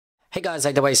Hey guys,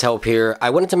 iDevice Help here. I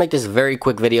wanted to make this very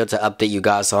quick video to update you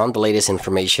guys on the latest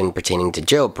information pertaining to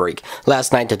Jailbreak.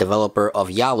 Last night, the developer of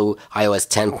Yalu iOS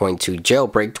 10.2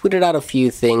 Jailbreak tweeted out a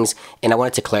few things, and I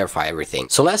wanted to clarify everything.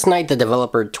 So last night, the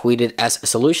developer tweeted as a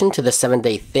solution to the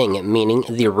 7-day thing, meaning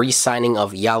the re-signing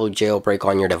of Yalu Jailbreak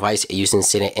on your device using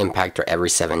Incident Impactor every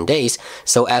 7 days.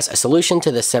 So as a solution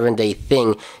to the 7-day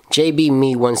thing,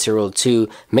 JBMe102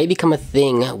 may become a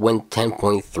thing when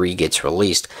 10.3 gets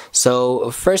released. So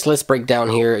first, let's break down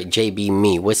here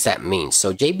JBMe. What's that mean?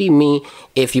 So JBMe,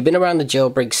 if you've been around the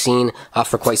jailbreak scene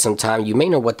for quite some time, you may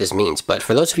know what this means. But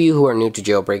for those of you who are new to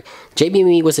jailbreak,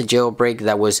 JBMe was a jailbreak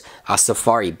that was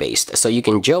Safari based. So you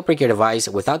can jailbreak your device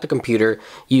without the computer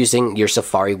using your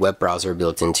Safari web browser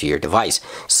built into your device.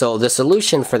 So the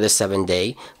solution for the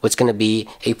 7-day was going to be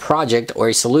a project or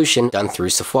a solution done through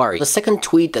Safari. The second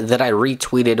tweet that I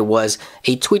retweeted was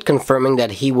a tweet confirming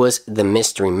that he was the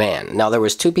mystery man. Now there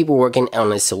was two people working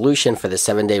on a solution for the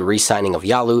 7-day re-signing of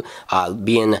Yalu,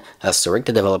 being Surik,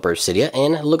 the developer of Cydia,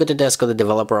 and Look at the Desk of the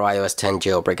developer of iOS 10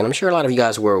 Jailbreak. And I'm sure a lot of you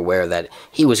guys were aware that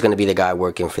he was going to be the guy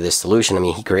working for this solution. I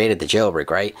mean, he created the jailbreak,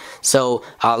 right? So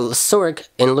Surik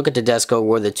and Look at the Desk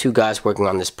were the two guys working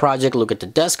on this project. Look at the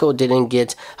Desk didn't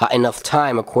get enough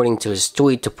time, according to his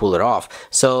tweet, to pull it off.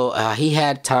 So he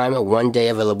had time, one day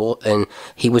available, and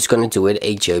he was going to do it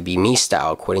a JBMe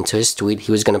style. According to his tweet,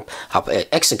 he was going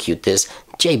to execute this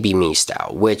JBMe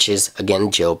style, which is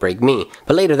again Jailbreak Me.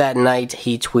 But later that night,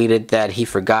 he tweeted that he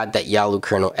forgot that Yalu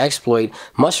kernel exploit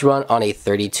must run on a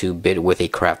 32-bit with a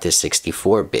crafted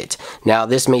 64-bit. Now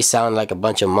this may sound like a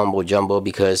bunch of mumbo jumbo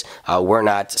because we're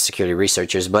not security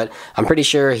researchers, but I'm pretty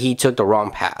sure he took the wrong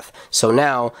path. So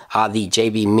now the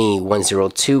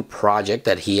JBMe102 project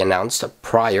that he announced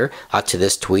prior to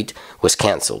this tweet was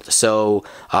cancelled. So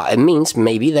it means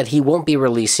maybe that he won't be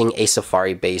releasing a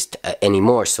Safari-based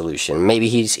anymore solution.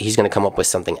 Maybe he's going to come up with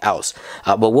something else.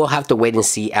 But we'll have to wait and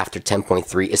see after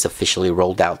 10.3 is officially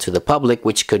rolled out to the public,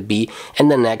 which could be in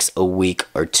the next week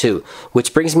or two.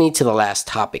 Which brings me to the last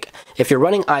topic. If you're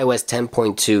running iOS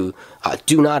 10.2,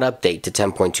 do not update to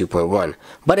 10.2.1.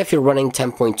 But if you're running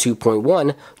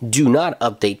 10.2.1, do not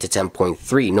update to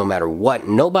 10.3 no matter what.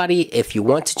 Nobody, if you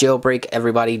want to jailbreak,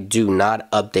 everybody do not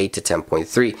update to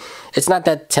 10.3. It's not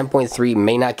that 10.3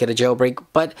 may not get a jailbreak,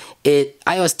 but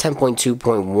iOS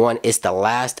 10.2.1 is the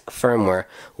last firmware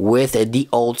with the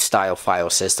old style file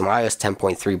system. iOS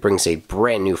 10.3 brings a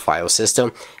brand new file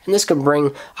system, and this can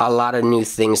bring a lot of new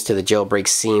things to the jailbreak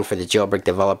scene for the jailbreak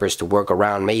developers to work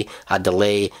around. May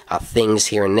delay things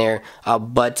here and there,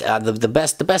 but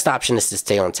the best option is to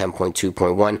stay on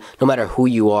 10.2.1 no matter who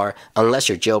you are, unless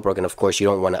you're jailbroken. Of course, you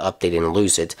don't want to update and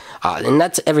lose it. And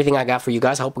that's everything I got for you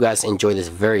guys. I hope you guys enjoy this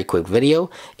very quick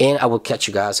video, and I will catch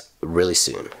you guys really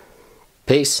soon.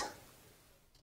 Peace.